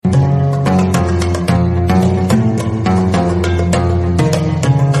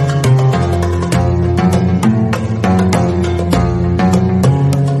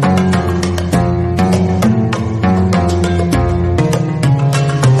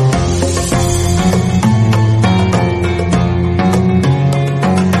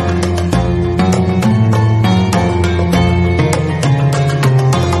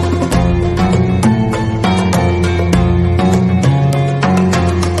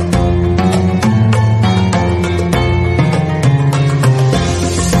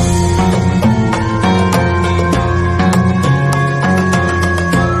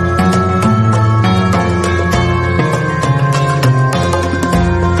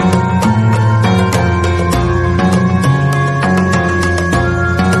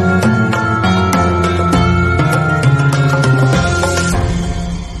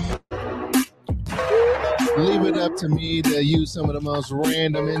some of the most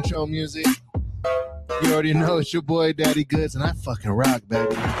random intro music. You already know it's your boy Daddy Goods, and I fucking rock,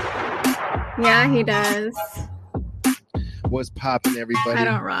 baby. Yeah, he does. What's popping, everybody? I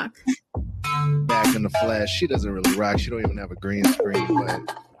don't rock. Back in the flesh. She doesn't really rock. She don't even have a green screen,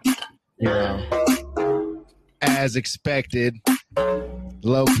 but you know, as expected,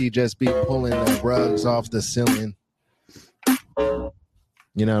 Loki just be pulling the rugs off the ceiling.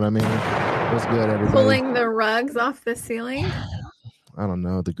 You know what I mean? What's good, everybody? Pulling the rugs off the ceiling? I don't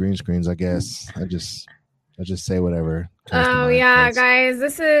know. The green screens, I guess. I just say whatever. Oh, yeah, guys.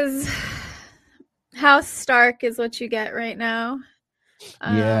 This is House Stark is what you get right now.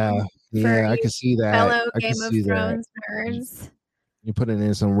 Yeah, I can see that. Fellow I Game of Thrones nerds. You putting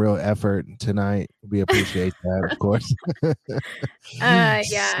in some real effort tonight. We appreciate that, of course. Yeah,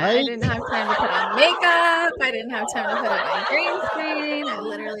 I didn't have time to put on makeup. I didn't have time to put up my green screen. I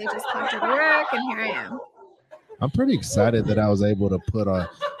literally just clocked into work, and here I am. I'm pretty excited that I was able to put a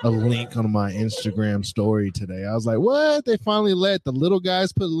link on my Instagram story today. I was like, what? They finally let the little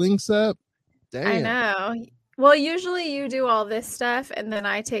guys put links up? Damn. I know. Well, usually you do all this stuff, and then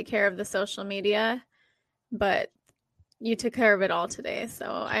I take care of the social media, but you took care of it all today, so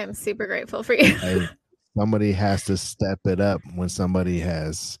I am super grateful for you. Hey, somebody has to step it up when somebody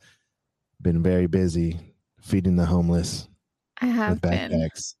has been very busy feeding the homeless. I have with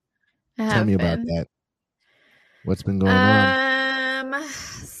backpacks. been. Tell me about that. What's been going on?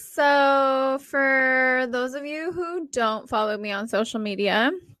 So for those of you who don't follow me on social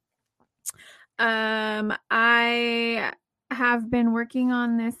media, I have been working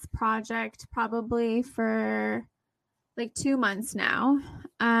on this project probably for like 2 months now.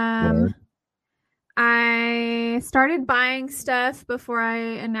 I started buying stuff before I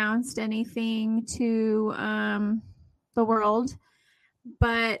announced anything to the world,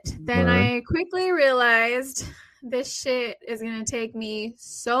 but then I quickly realized this shit is going to take me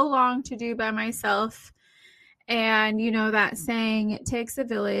so long to do by myself. And you know that saying, it takes a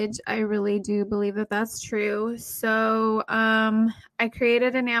village. I really do believe that that's true. So I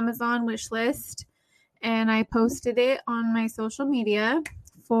created an Amazon wish list and I posted it on my social media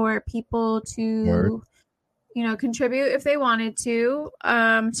for people to, contribute if they wanted to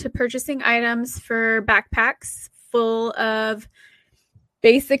purchasing items for backpacks full of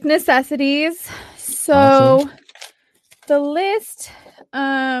basic necessities. So awesome. The list,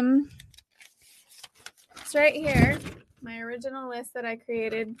 it's right here, my original list that I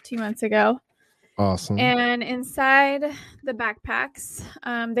created 2 months ago. Awesome. And inside the backpacks,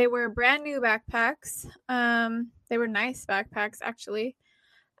 they were brand new backpacks. They were nice backpacks, actually.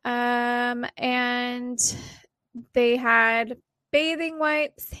 And they had bathing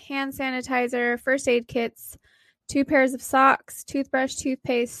wipes, hand sanitizer, first aid kits, 2 pairs of socks, toothbrush,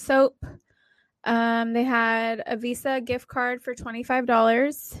 toothpaste, soap. They had a Visa gift card for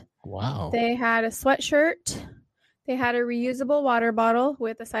 $25. Wow. They had a sweatshirt. They had a reusable water bottle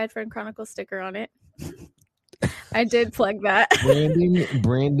with a Side Friend Chronicle sticker on it. I did plug that.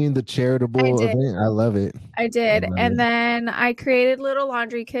 Branding the charitable event. I love it. I did. And then I created little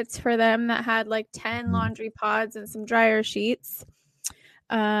laundry kits for them that had like 10 laundry pods and some dryer sheets.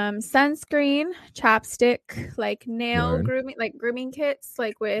 Sunscreen, chapstick, like nail grooming, like grooming kits,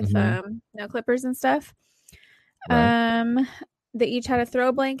 like with nail clippers and stuff. They each had a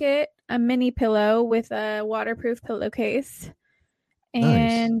throw blanket, a mini pillow with a waterproof pillowcase,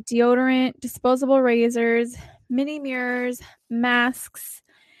 and deodorant, disposable razors, mini mirrors, masks,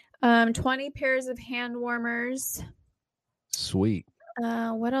 20 pairs of hand warmers. Sweet.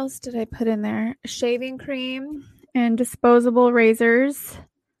 What else did I put in there? Shaving cream and disposable razors.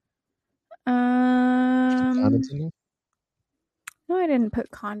 Condoms in there? No, I didn't put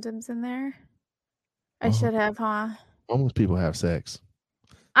condoms in there. I should have, huh? Almost people have sex.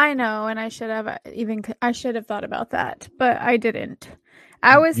 I know, and I should have thought about that, but I didn't.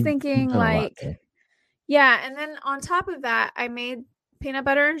 I was thinking like, and then on top of that, I made peanut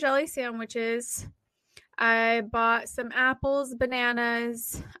butter and jelly sandwiches. I bought some apples,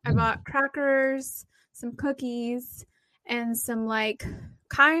 bananas. I bought crackers, some cookies, and some like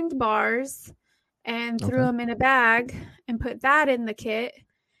Kind bars, and threw them in a bag and put that in the kit,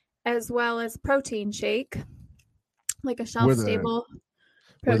 as well as protein shake, like a shelf-stable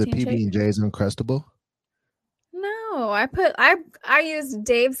protein shake. Were the PB&Js Uncrustable? No, I used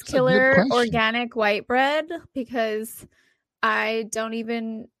Dave's Killer organic white bread because I don't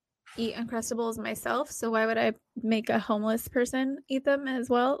even eat Uncrustables myself. So why would I make a homeless person eat them as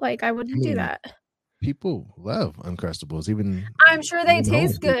well? Like, I wouldn't do that. People love Uncrustables. Even I'm sure they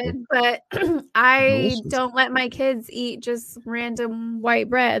taste good, but I don't let my kids eat just random white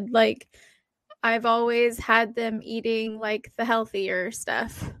bread. Like, I've always had them eating like the healthier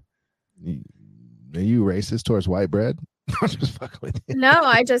stuff. Are you racist towards white bread? I'm just fucking with you. No,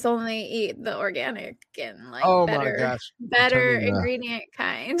 I just only eat the organic and like better ingredient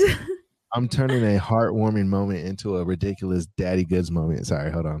kind. I'm turning a heartwarming moment into a ridiculous daddy goods moment.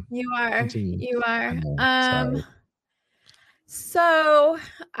 Sorry, hold on. You are. Continue. You are. Sorry. So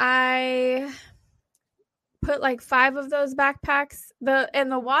I put like 5 of those backpacks,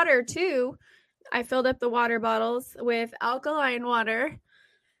 and the water too. I filled up the water bottles with alkaline water,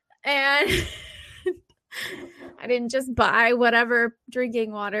 and I didn't just buy whatever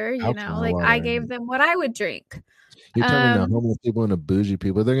drinking water, like I gave them what I would drink. You're turning the homeless people into bougie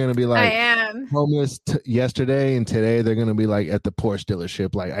people. They're gonna be like, I am homeless yesterday, and today they're gonna be like at the Porsche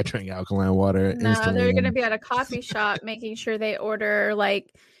dealership. Like, I drank alkaline water. No, they're gonna be at a coffee shop making sure they order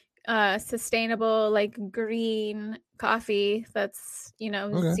like sustainable, like green coffee that's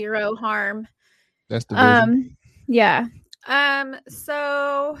zero harm. That's the vision. Yeah.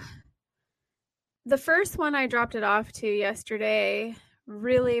 So the first one I dropped it off to yesterday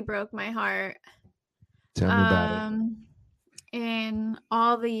really broke my heart. Tell me about it. In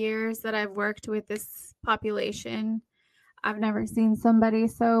all the years that I've worked with this population, I've never seen somebody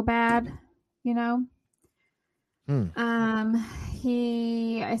so bad, I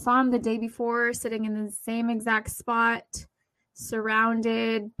saw him the day before sitting in the same exact spot,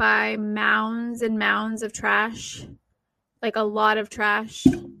 surrounded by mounds and mounds of trash, like a lot of trash.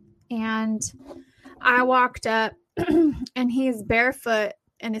 And I walked up and he's barefoot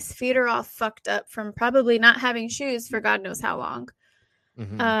and his feet are all fucked up from probably not having shoes for God knows how long.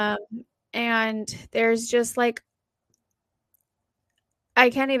 And there's just like, I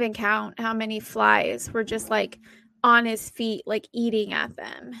can't even count how many flies were just like on his feet, like eating at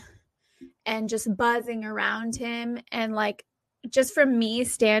them and just buzzing around him. And like, just from me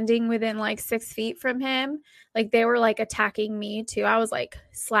standing within like 6 feet from him, like they were like attacking me too. I was like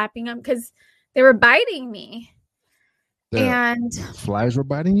slapping them because they were biting me. And flies were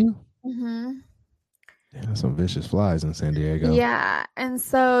biting you? Mm-hmm. Yeah, there's some vicious flies in San Diego. Yeah. And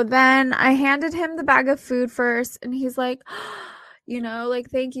so then I handed him the bag of food first and he's like, like,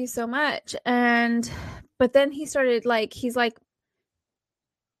 thank you so much. But then he started like,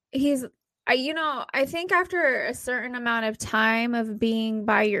 I think after a certain amount of time of being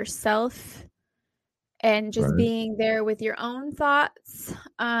by yourself and just being there with your own thoughts,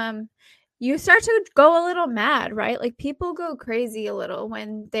 you start to go a little mad, right? Like people go crazy a little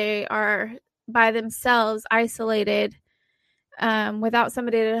when they are by themselves, isolated, without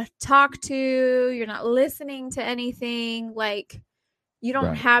somebody to talk to. You're not listening to anything. Like you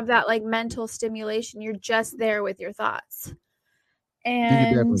don't have that like mental stimulation. You're just there with your thoughts. And you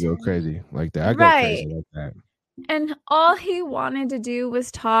could definitely go crazy like that. I go crazy like that. And all he wanted to do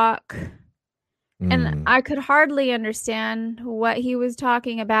was talk. And I could hardly understand what he was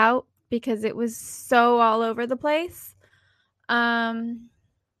talking about because it was so all over the place.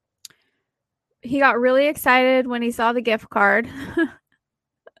 He got really excited when he saw the gift card.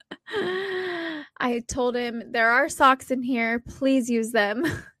 I told him, there are socks in here. Please use them.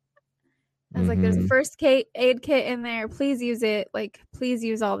 I was like, there's a first aid kit in there. Please use it. Like, please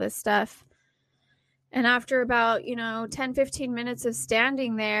use all this stuff. And after about, 10, 15 minutes of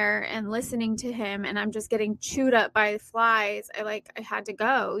standing there and listening to him, and I'm just getting chewed up by flies, I had to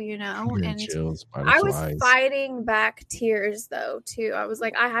go, and I was fighting back tears though, too. I was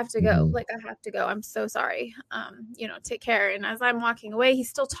like, I have to go. Like, I have to go. I'm so sorry. Take care. And as I'm walking away, he's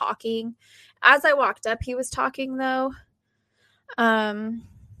still talking. As I walked up, he was talking though. And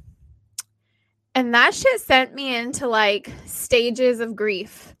that shit sent me into like stages of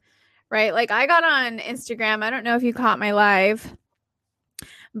grief. Right? Like I got on Instagram. I don't know if you caught my live,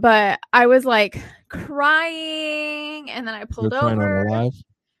 but I was like crying and then I pulled over. On the live?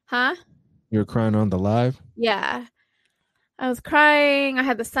 Huh? You were crying on the live? Yeah. I was crying. I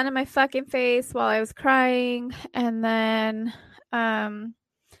had the sun in my fucking face while I was crying. And then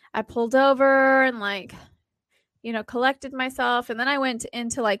I pulled over and like, collected myself. And then I went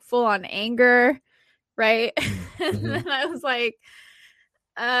into like full on anger. Right? And then I was like,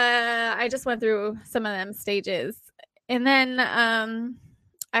 I just went through some of them stages. And then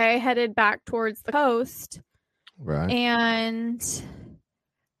I headed back towards the coast. Right. And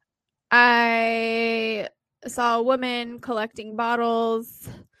I saw a woman collecting bottles.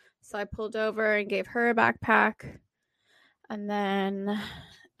 So I pulled over and gave her a backpack. And then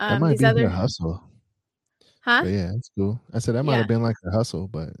that might be her hustle. Huh? But yeah, that's cool. I said that might have been like her hustle,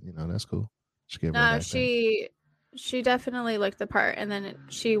 but that's cool. She definitely looked the part. And then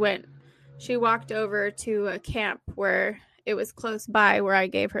she walked over to a camp where it was close by where I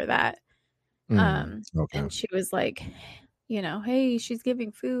gave her that. Okay. And she was like, you know, hey, she's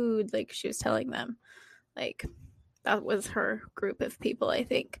giving food. Like she was telling them, like that was her group of people, I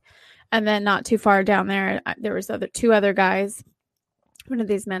think. And then not too far down there, there was two other guys. One of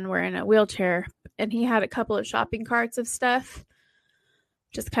these men were in a wheelchair, and he had a couple of shopping carts of stuff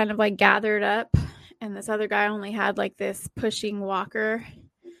just kind of like gathered up. And this other guy only had like this pushing walker.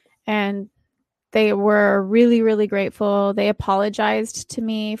 And they were really, really grateful. They apologized to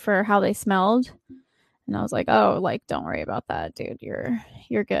me for how they smelled. And I was like, oh, like, don't worry about that, dude.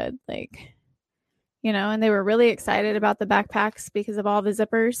 You're good. Like, you know, and they were really excited about the backpacks because of all the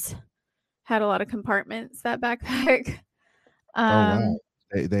zippers. Had a lot of compartments, that backpack. Oh wow.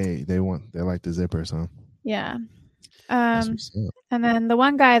 They like the zippers, huh? Yeah. And then the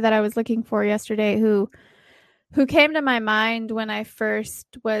one guy that I was looking for yesterday who came to my mind when I first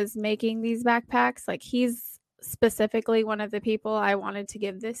was making these backpacks, like he's specifically one of the people I wanted to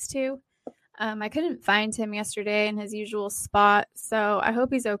give this to. I couldn't find him yesterday in his usual spot, so I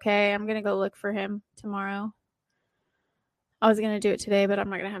hope he's okay. I'm gonna go look for him tomorrow. I was gonna do it today, but I'm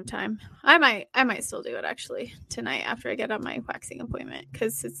not gonna have time. I might still do it actually tonight after I get on my waxing appointment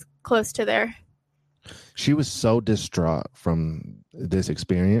because it's close to there. She was so distraught from this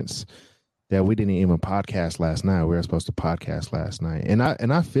experience that we didn't even podcast last night. We were supposed to podcast last night, and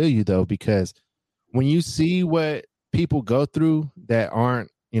I feel you though, because when you see what people go through that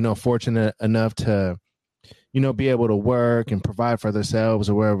aren't, you know, fortunate enough to, you know, be able to work and provide for themselves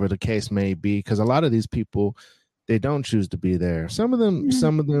or wherever the case may be, because a lot of these people, they don't choose to be there. Some of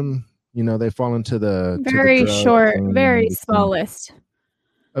them, you know, they fall into the very short, very small list.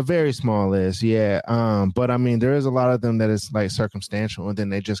 A very small list, yeah. But I mean, there is a lot of them that is like circumstantial, and then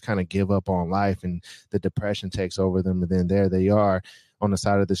they just kind of give up on life, and the depression takes over them, and then there they are on the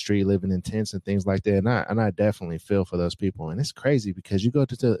side of the street living in tents and things like that. And I definitely feel for those people. And it's crazy because you go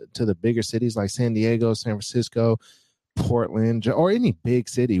to the bigger cities like San Diego, San Francisco, Portland, or any big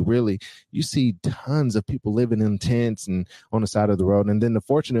city, really, you see tons of people living in tents and on the side of the road. And then the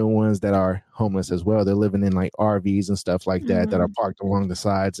fortunate ones that are homeless as well, they're living in like RVs and stuff like that, that are parked along the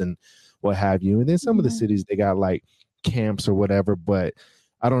sides and what have you. And then some of the cities, they got like camps or whatever, but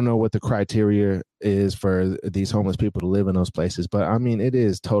I don't know what the criteria is for these homeless people to live in those places. But I mean, it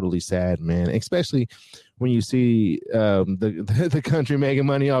is totally sad, man, especially when you see the country making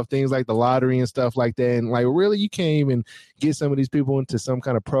money off things like the lottery and stuff like that. And like, really, you can't even get some of these people into some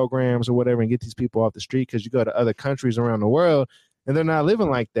kind of programs or whatever and get these people off the street, because you go to other countries around the world and they're not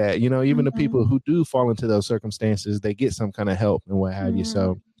living like that. You know, even the people who do fall into those circumstances, they get some kind of help and what have you.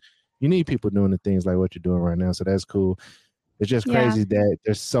 So you need people doing the things like what you're doing right now. So that's cool. It's just crazy that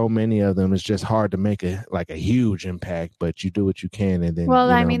there's so many of them. It's just hard to make a huge impact, but you do what you can. And then, well,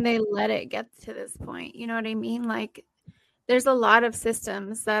 I mean, they let it get to this point. You know what I mean? Like, there's a lot of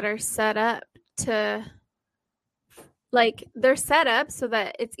systems that are set up to, like, they're set up so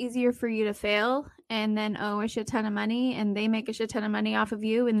that it's easier for you to fail and then owe a shit ton of money, and they make a shit ton of money off of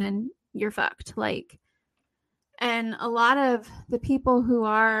you, and then you're fucked. Like, and a lot of the people who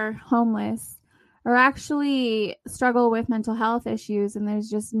are homeless or actually struggle with mental health issues, and there's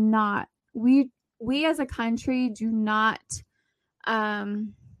just not, we as a country do not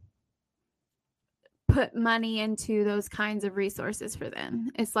put money into those kinds of resources for them.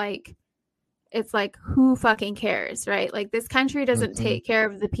 It's like who fucking cares, right? Like, this country doesn't take care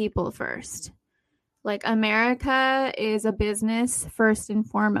of the people first. Like, America is a business first and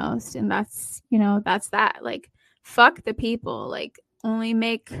foremost, and that's, you know, that's that. Like, fuck the people. Like,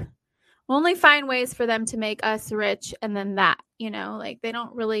 only find ways for them to make us rich, and then that, you know, like, they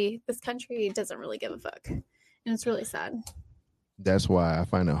don't really, this country doesn't really give a fuck, and it's really sad. That's why I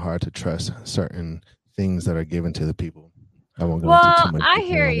find it hard to trust certain things that are given to the people. I won't go into too much. I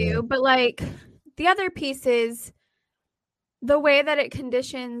hear you, but like, the other piece is the way that it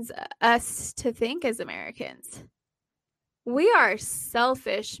conditions us to think as Americans. We are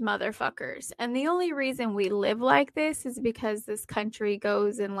selfish motherfuckers, and the only reason we live like this is because this country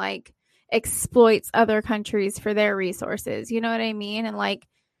goes and like exploits other countries for their resources. You know what I mean? And like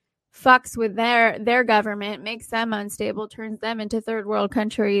fucks with their government, makes them unstable, turns them into third world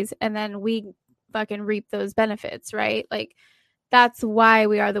countries, and then we fucking reap those benefits, right? Like, that's why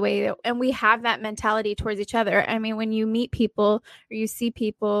we are the way that, and we have that mentality towards each other. I mean, when you meet people or you see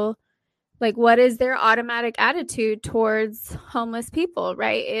people, like, what is their automatic attitude towards homeless people,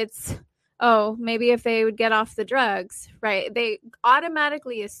 right? It's, oh, maybe if they would get off the drugs, right? They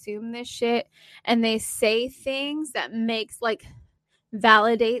automatically assume this shit, and they say things that makes, like,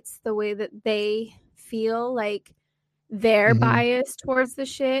 validates the way that they feel, like their bias towards the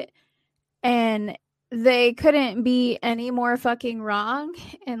shit. And they couldn't be any more fucking wrong.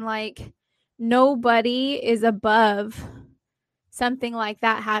 And like, nobody is above something like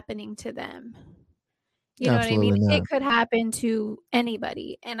that happening to them. You know what I mean? It could happen to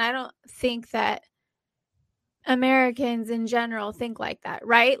anybody. And I don't think that Americans in general think like that,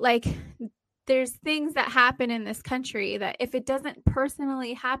 right? Like, there's things that happen in this country that if it doesn't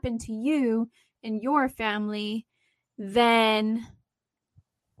personally happen to you and your family, then,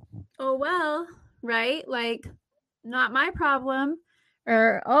 oh, well, right? Like, not my problem.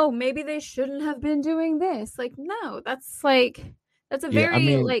 Or, oh, maybe they shouldn't have been doing this. Like, no, that's a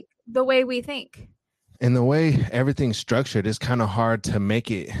very, like, the way we think. And the way everything's structured, it's kind of hard to make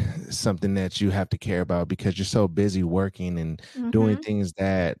it something that you have to care about because you're so busy working and doing things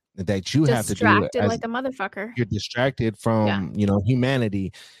that you have to do. Distracted like a motherfucker. You're distracted from,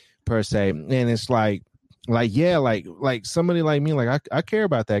 humanity per se. And it's like somebody like me, like I care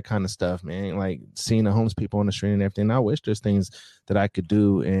about that kind of stuff, man. Like seeing the homeless people on the street and everything. I wish there's things that I could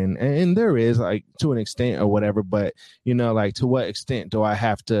do. And there is, like, to an extent or whatever, but like, to what extent do I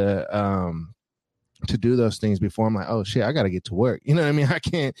have to do those things before I'm like, oh shit, I got to get to work. You know what I mean? I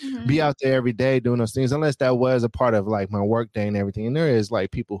can't be out there every day doing those things unless that was a part of like my work day and everything. And there is like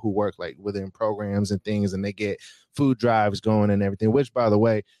people who work like within programs and things and they get food drives going and everything, which, by the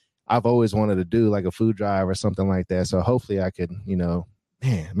way, I've always wanted to do, like a food drive or something like that. So hopefully I could,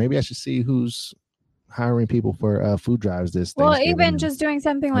 maybe I should see who's hiring people for food drives this Well, even just doing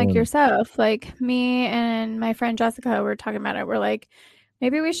something like yourself, like me and my friend Jessica were talking about it. We're like,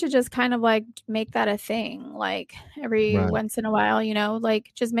 maybe we should just kind of like make that a thing, like every once in a while,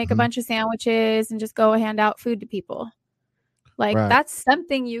 like just make a bunch of sandwiches and just go hand out food to people. Like that's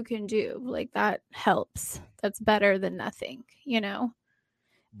something you can do. Like that helps. That's better than nothing, spend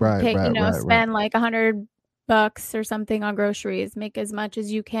like $100 or something on groceries, make as much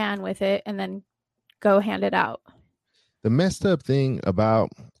as you can with it, and then go hand it out. The messed up thing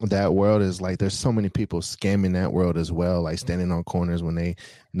about that world is like there's so many people scamming that world as well, like standing on corners when they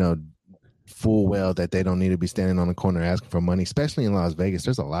know full well that they don't need to be standing on the corner asking for money, especially in Las Vegas.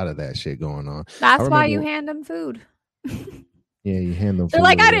 There's a lot of that shit going on. That's why you hand them food. Yeah, you hand them food. They're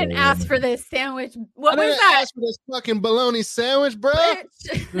like, I didn't ask for this sandwich. What was that? Ask for this fucking bologna sandwich, bro.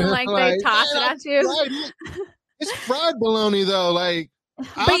 Like they toss it at you. It's fried bologna though. Like,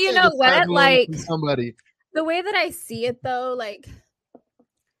 but you know what? Like somebody. The way that I see it though, like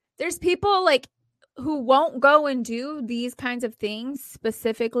there's people like who won't go and do these kinds of things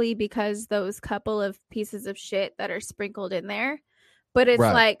specifically because those couple of pieces of shit that are sprinkled in there. But it's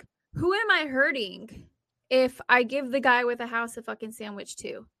like, who am I hurting if I give the guy with a house a fucking sandwich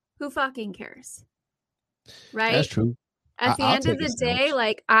too? Who fucking cares? Right? That's true. At the end of the day,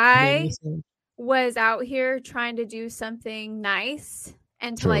 like I was out here trying to do something nice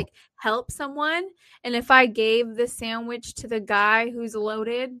and to like help someone. And if I gave the sandwich to the guy who's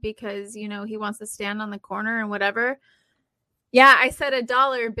loaded because, he wants to stand on the corner and whatever. Yeah, I said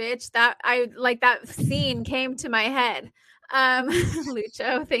 $1, bitch. That I like that scene came to my head.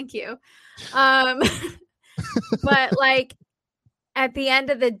 Lucho, thank you. But like at the end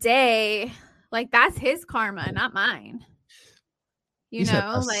of the day, like that's his karma, not mine. You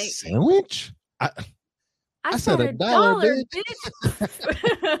know, like sandwich? I said $1, bitch.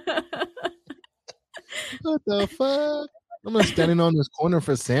 What the fuck? I'm not standing on this corner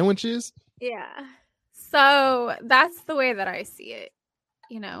for sandwiches. Yeah. So that's the way that I see it.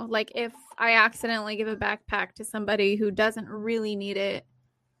 Like if I accidentally give a backpack to somebody who doesn't really need it.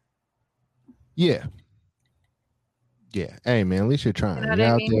 Yeah. Yeah. Hey man, at least you're trying.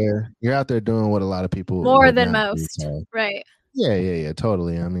 You're out there doing what a lot of people more than most. Right. Yeah.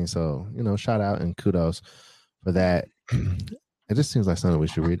 Totally. I mean, so, shout out and kudos for that. It just seems like something we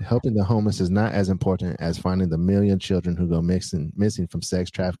should read. Helping the homeless is not as important as finding the million children who go missing from sex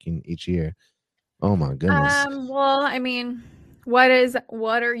trafficking each year. Oh my goodness. Well, I mean, what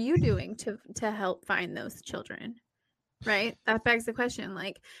are you doing to help find those children? Right? That begs the question.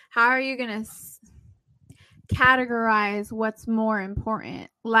 Like, how are you going to categorize what's more important?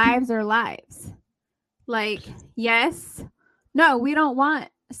 Lives or lives? Like, yes. No, we don't want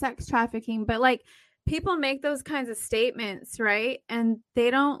sex trafficking, but like people make those kinds of statements, right? And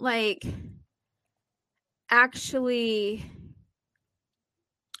they don't like actually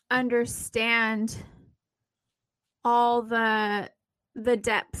understand all the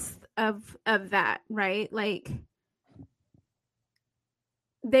depths of that, right? Like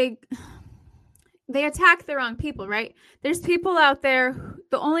they attack the wrong people, right? There's people out there,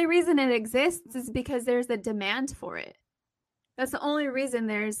 the only reason it exists is because there's a demand for it. That's the only reason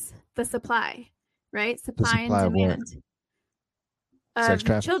there's the supply, right? Supply and demand. Sex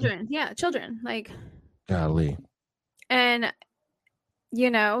trafficking? Children. Yeah, children. Like, golly. And,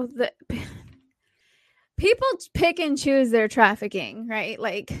 people pick and choose their trafficking, right?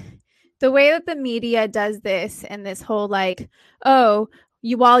 Like the way that the media does this and this whole like, oh,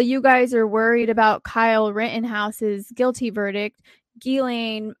 while you guys are worried about Kyle Rittenhouse's guilty verdict,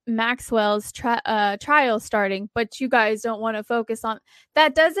 Ghislaine Maxwell's trial starting, but you guys don't want to focus on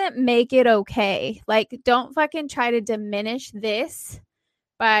that. Doesn't make it okay. Like, don't fucking try to diminish this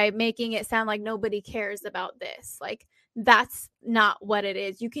by making it sound like nobody cares about this. Like, that's not what it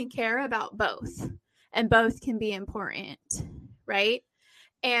is. You can care about both, and both can be important, right?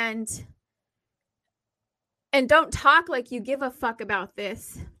 And don't talk like you give a fuck about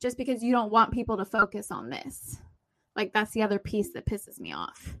this just because you don't want people to focus on this. Like, that's the other piece that pisses me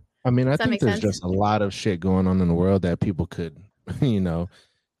off. I mean, I think there's just a lot of shit going on in the world that people could,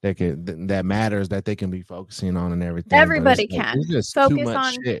 that matters, that they can be focusing on and everything. Everybody can focus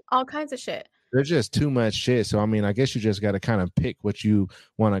on all kinds of shit. There's just too much shit. So, I mean, I guess you just got to kind of pick what you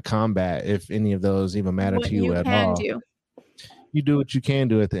want to combat, if any of those even matter to you at all. You do what you can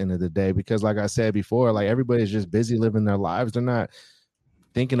do at the end of the day, because like I said before, like everybody's just busy living their lives. They're not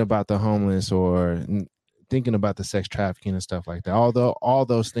thinking about the homeless or thinking about the sex trafficking and stuff like that. Although all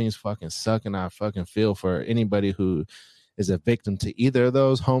those things fucking suck, and I fucking feel for anybody who is a victim to either of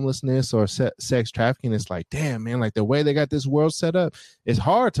those, homelessness or sex trafficking. It's like, damn, man, like the way they got this world set up, it's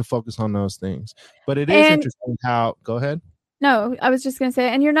hard to focus on those things. But it is interesting how, go ahead. No, I was just going to say,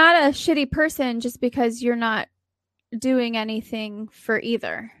 and you're not a shitty person just because you're not doing anything for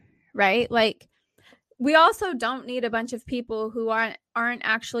either, right? Like, we also don't need a bunch of people who aren't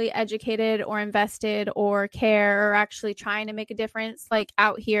actually educated or invested or care or actually trying to make a difference, like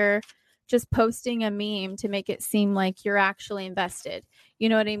out here just posting a meme to make it seem like you're actually invested. You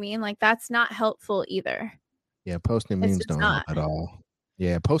know what I mean? Like, that's not helpful either. Yeah, posting memes don't help at all.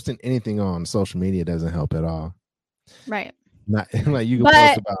 Yeah, posting anything on social media doesn't help at all. Right. Not like you can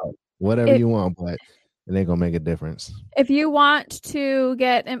post about whatever you want, but it ain't gonna make a difference. If you want to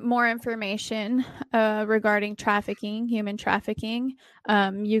get more information regarding trafficking, human trafficking,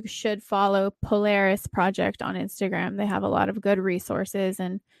 you should follow Polaris Project on Instagram. They have a lot of good resources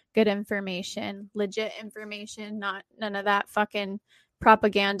and good information, legit information, not none of that fucking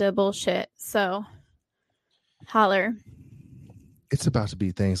propaganda bullshit. So holler. It's about to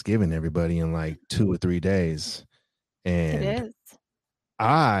be Thanksgiving, everybody, in like 2 or 3 days. And it is.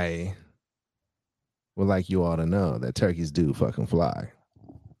 I would like you all to know that turkeys do fucking fly.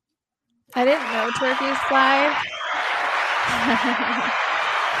 I didn't know turkeys fly.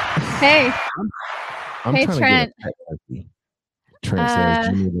 Hey. I'm hey, Trent. Trent says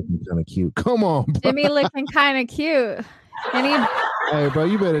Jimmy looking kind of cute. Come on, bro. Jimmy looking kind of cute. Hey, bro,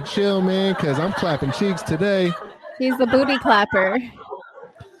 you better chill, man, because I'm clapping cheeks today. He's the booty clapper.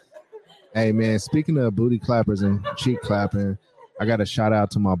 Hey, man, speaking of booty clappers and cheek clapping, I got a shout out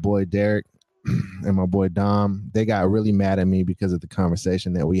to my boy Derek and my boy Dom. They got really mad at me because of the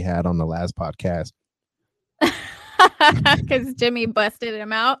conversation that we had on the last podcast. Because Jimmy busted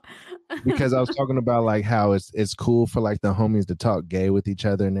him out. Because I was talking about like how it's cool for like the homies to talk gay with each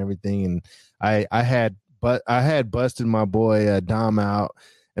other and everything, and I had busted my boy Dom out,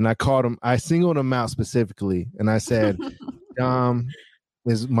 and I singled him out specifically, and I said Dom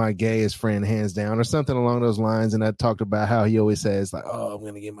is my gayest friend hands down, or something along those lines. And I talked about how he always says like, oh, I'm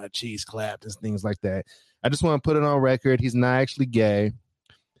gonna get my cheeks clapped and things like that. I just want to put it on record, he's not actually gay,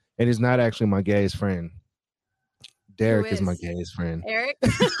 and he's not actually my gayest friend. Derek is my gayest friend. Eric?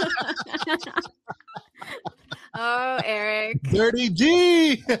 Oh, Eric. Dirty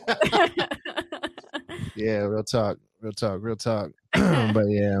G. Yeah, real talk. But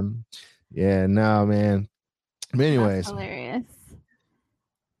yeah, no, man. But anyways, that's hilarious.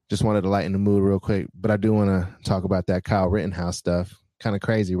 Just wanted to lighten the mood real quick, but I do want to talk about that Kyle Rittenhouse stuff. Kind of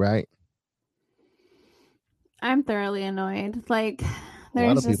crazy, right? I'm thoroughly annoyed. Like,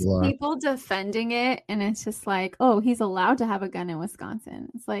 there's just people defending it, and it's just like, oh, he's allowed to have a gun in Wisconsin.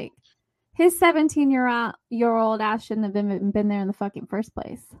 It's like his 17-year-old ass shouldn't have been there in the fucking first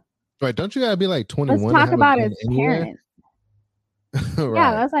place. Right? Don't you gotta be like 21? Let's talk about his parents. Right.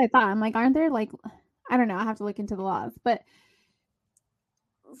 Yeah, that's what I thought. I'm like, aren't there like, I don't know. I have to look into the laws, but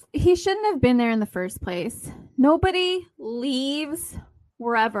he shouldn't have been there in the first place. Nobody leaves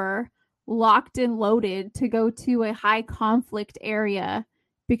wherever locked and loaded to go to a high conflict area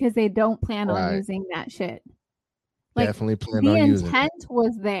because they don't plan on using that shit. Like, definitely plan on using it. The intent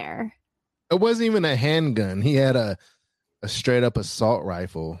was there. It wasn't even a handgun. He had a straight up assault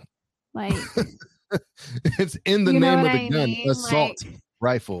rifle. Like, it's in the name of the gun, assault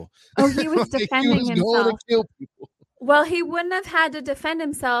rifle. Oh, he was defending he was himself. Going to kill people. Well, he wouldn't have had to defend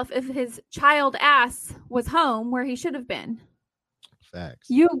himself if his child ass was home where he should have been. Facts.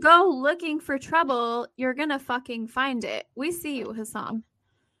 You go looking for trouble, you're gonna fucking find it. We see you, Hassam.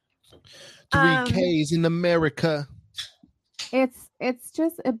 3Ks in America. It's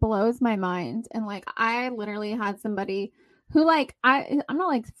just, it blows my mind. And like, I literally had somebody who like I'm not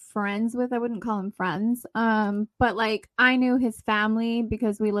like friends with, I wouldn't call him friends, but like I knew his family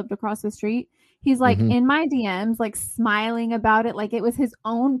because we lived across the street. He's like in my DMs, like smiling about it, like it was his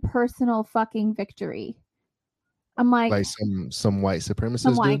own personal fucking victory. I'm like some white supremacist,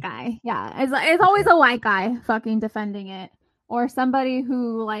 some white guy. Yeah, it's always a white guy fucking defending it, or somebody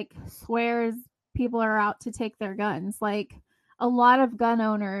who like swears people are out to take their guns. Like a lot of gun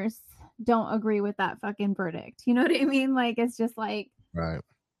owners don't agree with that fucking verdict. You know what I mean? Like it's just like right.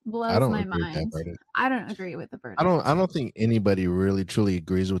 Blows my mind. I don't agree with the verdict. I don't think anybody really truly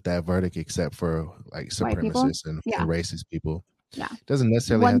agrees with that verdict except for like supremacists and racist people. Yeah. It doesn't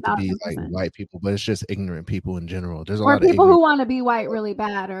necessarily have to be like white people, but it's just ignorant people in general. There's a lot of people who want to be white really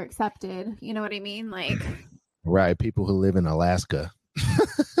bad or accepted. You know what I mean? Like right, people who live in Alaska.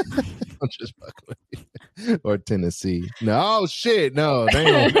 I'm just fucking with you. Or Tennessee. No shit, no.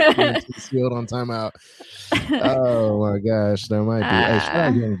 Damn. Sealed on timeout. Oh my gosh, there might be. Hey, shout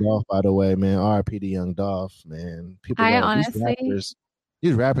out Young Dolph, by the way, man. RIP to Young Dolph, man. People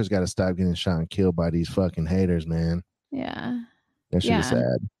these rappers got to stop getting shot and killed by these fucking haters, man. Yeah. That shit is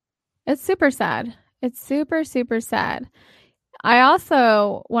sad. It's super sad. It's super, super sad. I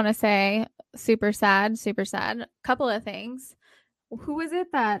also want to say super sad. Couple of things. Who was it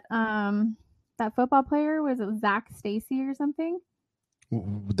that football player? Was it Zach Stacy or something?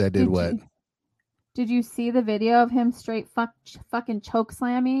 That did what? Did you see the video of him straight fucking choke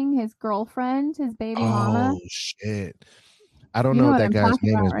slamming his girlfriend, his baby mama? Oh shit! I don't know what that guy's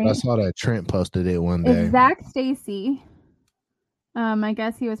name is, but I saw that Trent posted it one day. It's Zach Stacy. I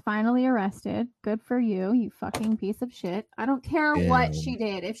guess he was finally arrested. Good for you, you fucking piece of shit. I don't care what she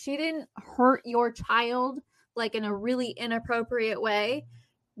did. If she didn't hurt your child like in a really inappropriate way,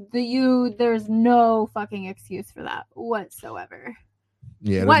 there's no fucking excuse for that whatsoever.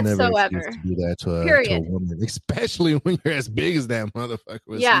 Yeah, there's never an excuse to do that to a woman, especially when you're as big as that motherfucker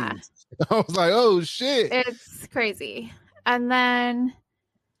was. Yeah. I was like, oh shit. It's crazy. And then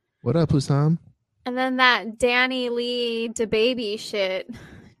what up, Hussam? And then that Danny Lee DaBaby shit.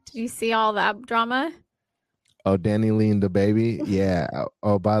 Did you see all that drama? Oh, Danny Lee and DaBaby? Yeah.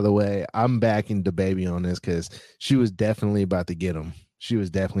 Oh, by the way, I'm backing DaBaby on this because she was definitely about to get him.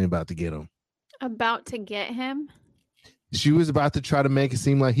 About to get him? She was about to try to make it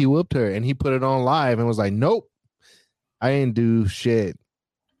seem like he whooped her, and he put it on live and was like, nope, I didn't do shit.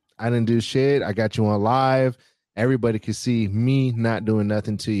 I got you on live. Everybody could see me not doing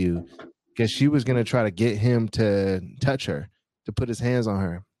nothing to you. Because she was going to try to get him to touch her, to put his hands on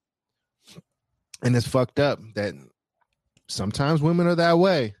her. And it's fucked up that sometimes women are that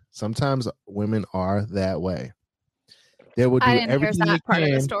way. They will do everything they part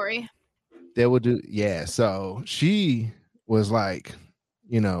of the story. They will do, yeah. So she was like,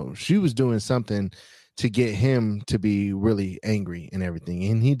 she was doing something to get him to be really angry and everything.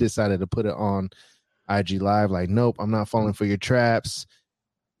 And he decided to put it on IG Live like, nope, I'm not falling for your traps.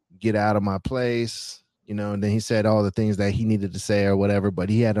 Get out of my place, and then he said all the things that he needed to say or whatever, but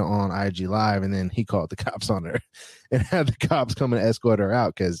he had it on IG Live, and then he called the cops on her and had the cops come and escort her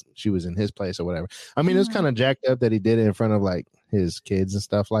out because she was in his place or whatever. I mean, it was kind of jacked up that he did it in front of like his kids and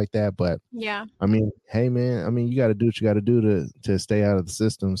stuff like that, but yeah, I mean, hey man, you got to do what you got to do to stay out of the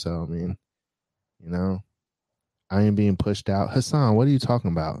system. So I mean, I ain't being pushed out. Hassan, what are you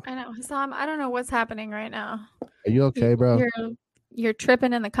talking about? I know, Hassan, I don't know what's happening right now. Are you okay, bro? You're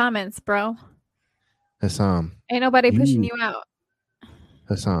tripping in the comments, bro. Hassam. Ain't nobody pushing you out.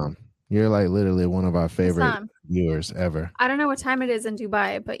 Hassam, you're like literally one of our favorite viewers ever. I don't know what time it is in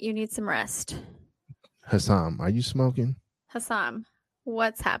Dubai, but you need some rest. Hassam, are you smoking? Hassam,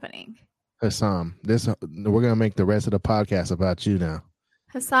 what's happening? Hassam, we're going to make the rest of the podcast about you now.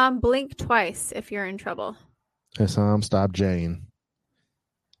 Hassam, blink twice if you're in trouble. Hassam, stop Jane.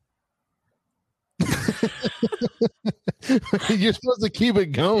 You're supposed to keep it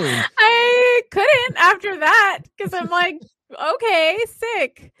going. I couldn't after that because I'm like, okay,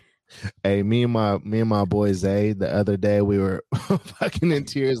 sick. Hey, me and my boy Zay, the other day we were fucking in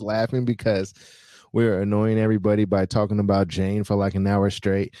tears laughing because we were annoying everybody by talking about Jane for like an hour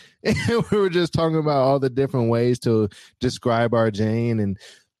straight. And we were just talking about all the different ways to describe our Jane, and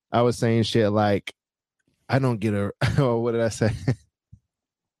I was saying shit like, I don't get her. Or what did I say?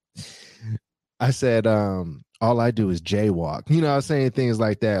 I said, all I do is jaywalk. I was saying things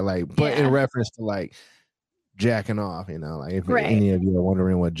like that, but in reference to like jacking off, like if any of you are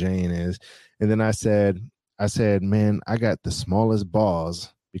wondering what Jane is. And then I said, I said, man, I got the smallest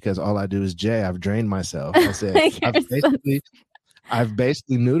balls because all I do is Jay. I've drained myself. I said, I've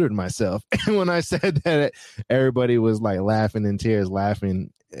basically neutered myself. And when I said that, everybody was like laughing in tears,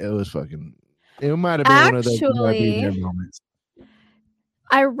 laughing. It was fucking, it might have been one of those moments.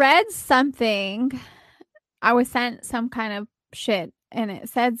 I read something. I was sent some kind of shit, and it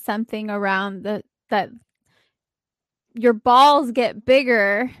said something around that your balls get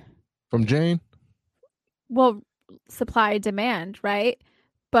bigger. From Jane? Well, supply demand, right?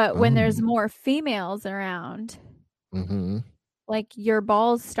 But when there's more females around, like your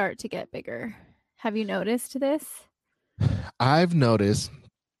balls start to get bigger. Have you noticed this? I've noticed,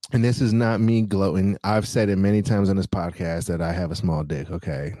 and this is not me gloating. I've said it many times on this podcast that I have a small dick.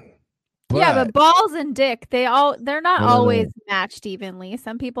 Okay. But balls and dick, they're not always matched evenly.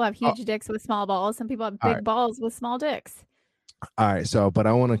 Some people have huge dicks with small balls. Some people have big balls with small dicks. All right. So, but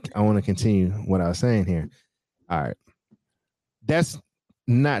I want to continue what I was saying here. All right. That's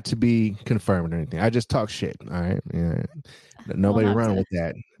not to be confirmed or anything. I just talk shit. All right. Yeah. Nobody run with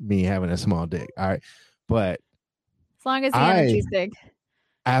that. Me having a small dick. All right. But as long as the energy's big.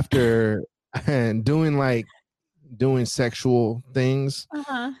 After doing sexual things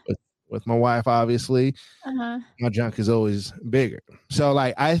with my wife, obviously, my junk is always bigger. So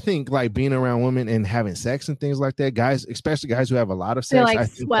like, I think like being around women and having sex and things like that, guys, especially guys who have a lot of sex, like I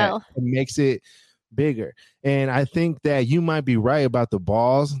think that it makes it bigger. And I think that you might be right about the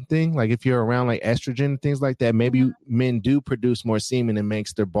balls thing. Like if you're around like estrogen and things like that, maybe men do produce more semen and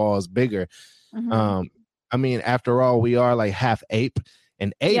makes their balls bigger. I mean, after all, we are like half ape,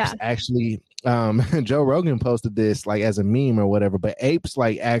 and apes actually, Joe Rogan posted this like as a meme or whatever, but apes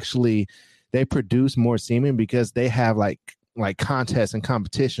like actually they produce more semen because they have like contests and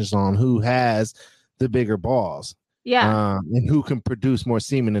competitions on who has the bigger balls. Yeah. And who can produce more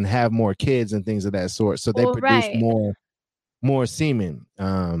semen and have more kids and things of that sort. So they produce more semen.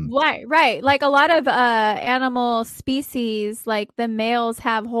 Right. Like a lot of animal species, like the males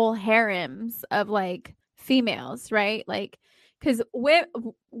have whole harems of like females, right? Like, because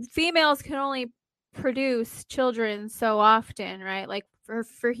females can only produce children so often, right? Like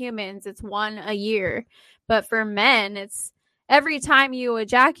for humans, it's one a year, but for men, it's every time you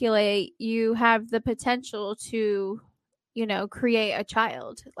ejaculate, you have the potential to, create a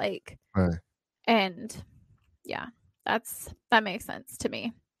child. Like, and yeah, that makes sense to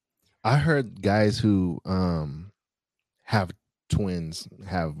me. I heard guys who have twins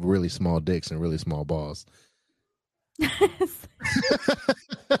have really small dicks and really small balls.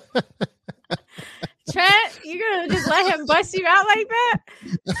 Trent, you're gonna just let him bust you out like that?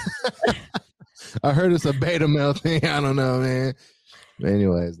 I heard it's a beta male thing. I don't know, man. But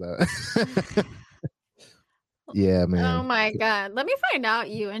anyways, though. Yeah, man. Oh my god. Let me find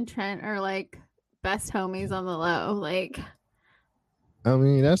out you and Trent are like best homies on the low. Like, I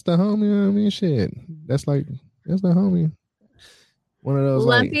mean, that's the homie. I mean, shit. That's the homie. One of those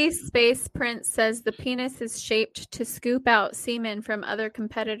Lumpy Space Prince says the penis is shaped to scoop out semen from other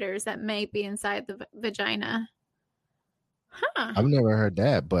competitors that may be inside the vagina. Huh. I've never heard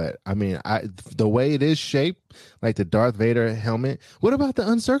that, but I mean, the way it is shaped, like the Darth Vader helmet. What about the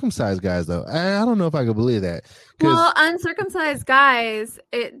uncircumcised guys, though? I don't know if I could believe that. Well, uncircumcised guys,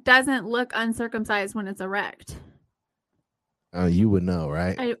 it doesn't look uncircumcised when it's erect. You would know,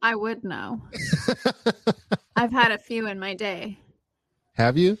 right? I would know. I've had a few in my day.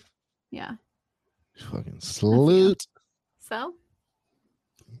 Have you? Yeah. Fucking salute. So?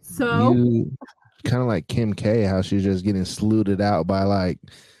 You kind of like Kim K, how she's just getting saluted out by like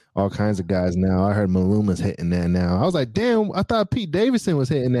all kinds of guys now. I heard Maluma's hitting that now. I was like, damn, I thought Pete Davidson was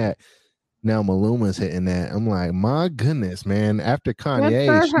hitting that. Now Maluma's hitting that. I'm like, my goodness, man. After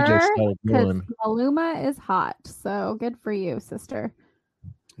Kanye, she just started going. Maluma is hot, so good for you, sister.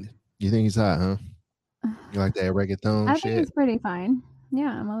 You think he's hot, huh? You like that reggaeton I shit? think he's pretty fine.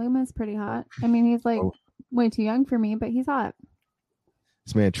 Yeah, Maluma's pretty hot. I mean, he's like way too young for me, but he's hot.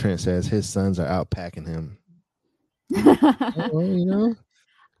 This man Trent says his sons are out packing him. Well,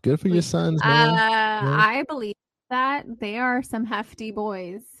 good for your sons, man. I believe that they are some hefty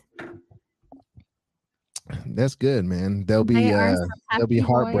boys. That's good, man. They'll be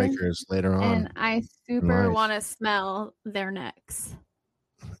heartbreakers boys, later on. And I super want to smell their necks.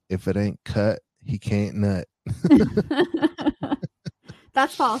 If it ain't cut, he can't nut.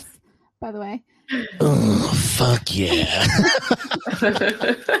 That's false, by the way. Oh, fuck yeah.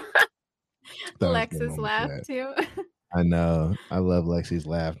 Lex's laugh too. I know. I love Lexi's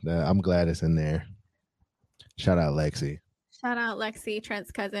laugh. I'm glad it's in there. Shout out Lexi. Shout out Lexi,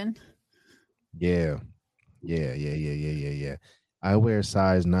 Trent's cousin. Yeah. I wear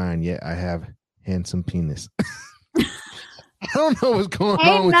size 9, yet I have handsome penis. I don't know what's going on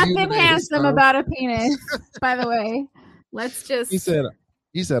Ain't with you nothing today, handsome Hassan. about a penis, by the way. Let's just. He said,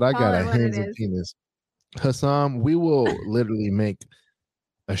 I got a Call it what it handsome is. penis. Hassan, we will literally make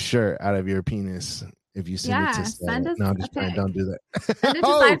a shirt out of your penis if you send it to Stella. Send us No, I'm just a playing. pic. Don't do that. Send it to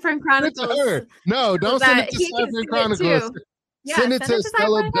Oh, Side Friend send it to Chronicles. her. No, so don't send it that to he can Side Friend see it Chronicles. too. Yeah, Send it to Side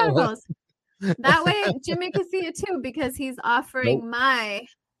Stella Friend Bella. Chronicles. That way Jimmy can see it too, because he's offering my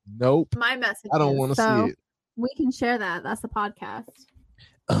messages. I don't want to see it. We can share that. That's a podcast.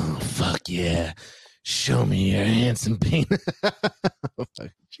 Oh, fuck yeah. Show me your handsome penis.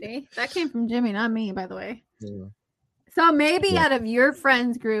 See? That came from Jimmy, not me, by the way. Yeah. So maybe out of your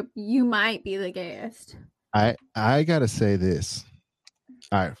friends group, you might be the gayest. I gotta say this.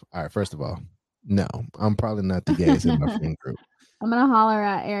 All right. First of all, no, I'm probably not the gayest in my friend group. I'm gonna holler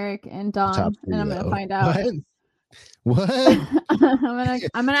at Eric and Don, and I'm gonna find out. What?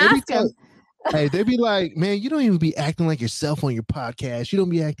 I'm gonna ask him. Hey, they'd be like, man, you don't even be acting like yourself on your podcast. You don't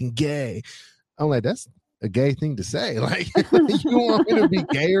be acting gay. I'm like, that's a gay thing to say. Like, you want me to be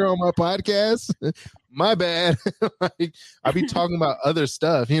gayer on my podcast? My bad. Like, I be talking about other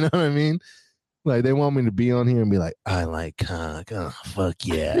stuff. You know what I mean? Like, they want me to be on here and be like, I like cock. Oh, fuck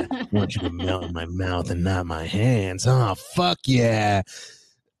yeah. I want you to melt in my mouth and not my hands. Oh, fuck yeah.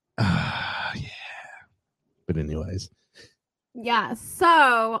 Yeah. But anyways. Yeah.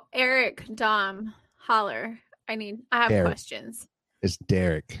 So, Eric, Dom, holler. I have Derek. questions. It's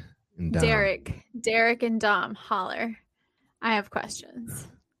Derek and Dom. Derek and Dom, holler. I have questions.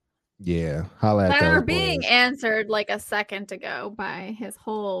 Yeah. Holler at that those are boys. being answered like a second ago by his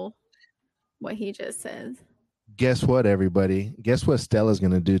whole, what he just said. Guess what, everybody? Guess what Stella's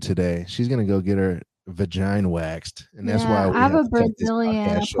going to do today? She's going to go get her vagina waxed. And that's why we I have a to cut this Brazilian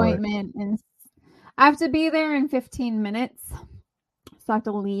podcast short. appointment, and I have to be there in 15 minutes. So I have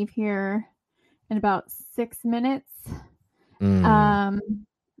to leave here in about 6 minutes.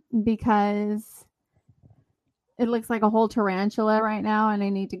 Because it looks like a whole tarantula right now, and I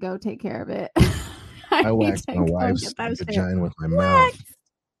need to go take care of it. I waxed my wife's vagina with my mouth.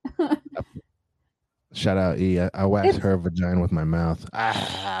 Shout out E. I waxed her vagina with my mouth.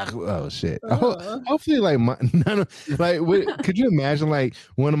 Oh shit. Hopefully, like could you imagine like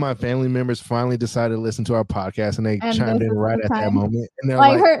one of my family members finally decided to listen to our podcast and they chimed in right at that moment, and they're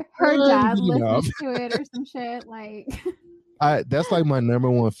like her dad listens to it or some shit. Like that's like my number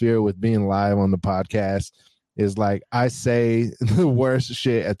one fear with being live on the podcast is like I say the worst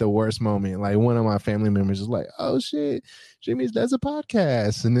shit at the worst moment. Like one of my family members is like, "Oh shit, Jimmy's does a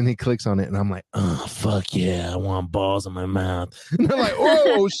podcast," and then he clicks on it, and I'm like, "Oh fuck yeah, I want balls in my mouth." And they're like,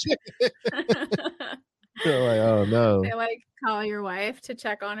 "Oh shit." They're like, "Oh no." They like call your wife to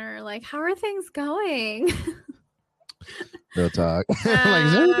check on her, like, "How are things going?" Real talk. Like,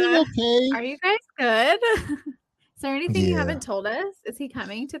 is everything okay? Are you guys good? Is there anything you haven't told us? Is he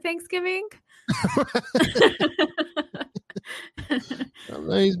coming to Thanksgiving?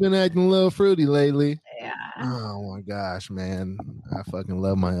 He's been acting a little fruity lately. Yeah. Oh my gosh, man. I fucking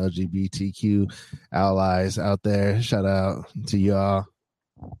love my LGBTQ allies out there. Shout out to y'all.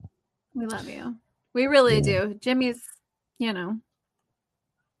 We love you. We really do. Jimmy's,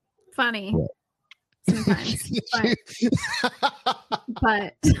 funny sometimes.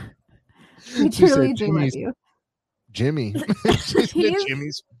 but we truly do love you. Jimmy.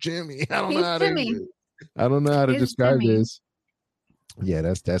 Jimmy's Jimmy. I don't know how to describe Jimmy. this. Yeah,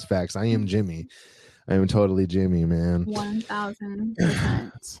 that's facts. I am Jimmy. I am totally Jimmy, man.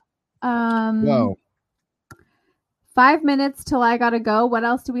 1000%. Whoa. 5 minutes till I gotta go. What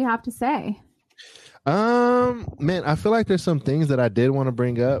else do we have to say? Man, I feel like there's some things that I did want to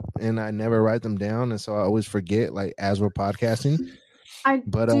bring up and I never write them down, and so I always forget, like as we're podcasting. I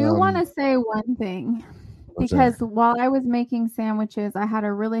do want to say one thing. Because while I was making sandwiches, I had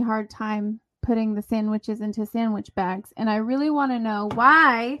a really hard time putting the sandwiches into sandwich bags. And I really want to know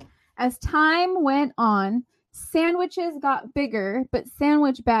why, as time went on, sandwiches got bigger, but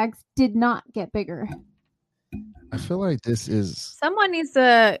sandwich bags did not get bigger. I feel like this is... Someone needs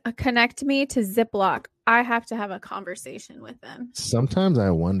to connect me to Ziploc. I have to have a conversation with them. Sometimes I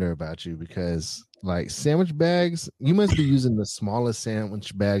wonder about you because... like sandwich bags, you must be using the smallest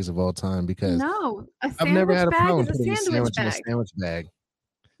sandwich bags of all time because I've never had a problem putting a sandwich in a sandwich bag.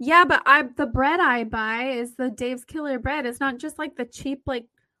 Yeah, but the bread I buy is the Dave's Killer bread. It's not just like the cheap like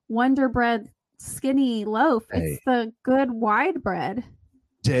Wonder Bread skinny loaf. It's the good wide bread.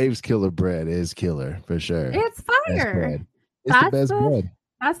 Dave's Killer bread is killer for sure. It's fire. It's the best bread.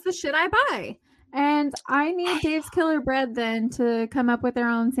 That's the shit I buy. And I need Dave's Killer Bread then to come up with their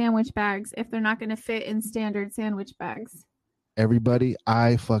own sandwich bags if they're not going to fit in standard sandwich bags. everybody,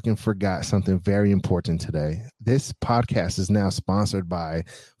 I fucking forgot something very important today. This podcast is now sponsored by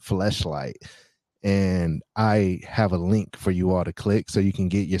Fleshlight. And I have a link for you all to click so you can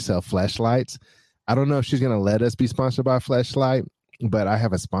get yourself fleshlights. I don't know if she's going to let us be sponsored by Fleshlight, but I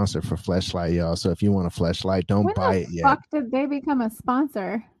have a sponsor for Fleshlight, y'all. So if you want a fleshlight, don't buy it yet. When the fuck did they become a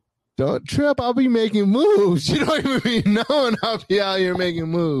sponsor? Don't trip. I'll be making moves. You don't even be knowing I'll be out here making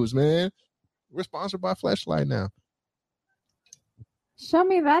moves, man. We're sponsored by Fleshlight now. Show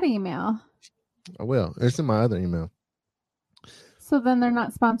me that email. I will. It's in my other email. So then they're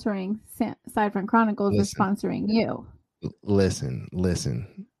not sponsoring Sidefront Chronicles. They're sponsoring you. Listen.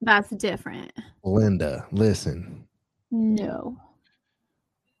 That's different. Linda, listen. No.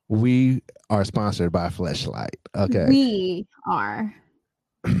 We are sponsored by Fleshlight. Okay. We are.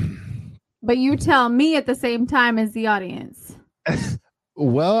 But you tell me at the same time as the audience.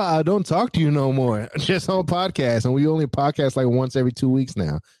 Well, I don't talk to you no more. Just on podcasts, and we only podcast like once every 2 weeks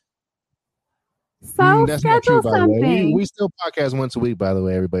now. So that's schedule not true, something. We still podcast once a week, by the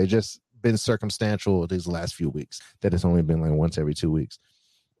way, everybody. Just been circumstantial these last few weeks that it's only been like once every 2 weeks.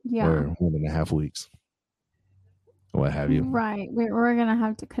 Yeah. Or 1.5 weeks. What have you. Right. We're going to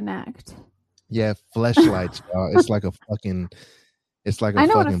have to connect. Yeah, Fleshlights, y'all. It's like a fucking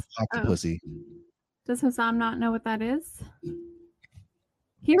pocket pussy. Does Hassam not know what that is?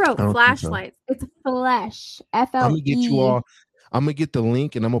 He wrote flashlights. So. It's flesh. FLE. I'm gonna get you all. I'm gonna get the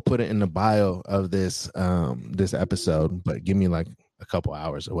link and I'm gonna put it in the bio of this this episode. But give me like a couple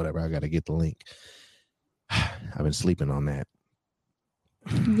hours or whatever. I gotta get the link. I've been sleeping on that.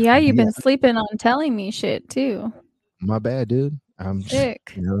 Yeah, you've been sleeping on telling me shit too. My bad, dude. I'm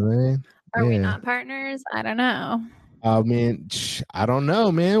sick. You know what I mean? Are we not partners? I don't know. I mean, I don't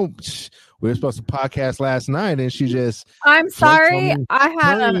know, man. We were supposed to podcast last night, and she just... I'm sorry. I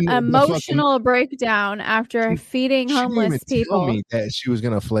had an emotional breakdown after feeding homeless people. Tell me that she was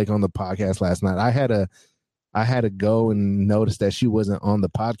going to flake on the podcast last night. I had to go and notice that she wasn't on the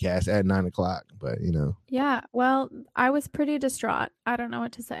podcast at 9:00, but you know. Yeah, well, I was pretty distraught. I don't know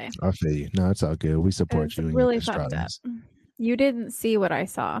what to say. I feel you. No, it's all good. We support you. Really fucked up. You didn't see what I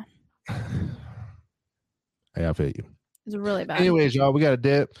saw. Hey, I feel you. It's really bad. Anyways, y'all, we got a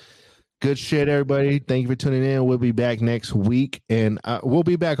dip. Good shit, everybody. Thank you for tuning in. We'll be back next week, and we'll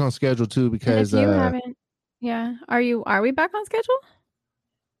be back on schedule too because if you haven't. Yeah, are we back on schedule?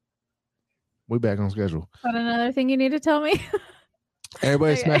 We're back on schedule. Is that another thing you need to tell me?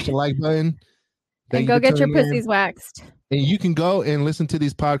 Everybody, smash the like button. And go get your pussies waxed. And you can go and listen to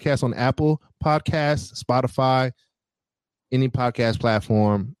these podcasts on Apple Podcasts, Spotify, any podcast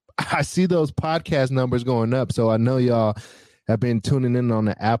platform. I see those podcast numbers going up, so I know y'all have been tuning in on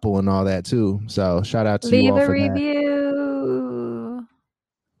the Apple and all that too. So shout out to you all for that. Leave a review.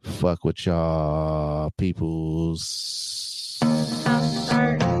 Fuck with y'all peoples. I'll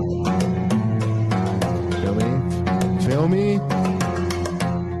start. Feel me?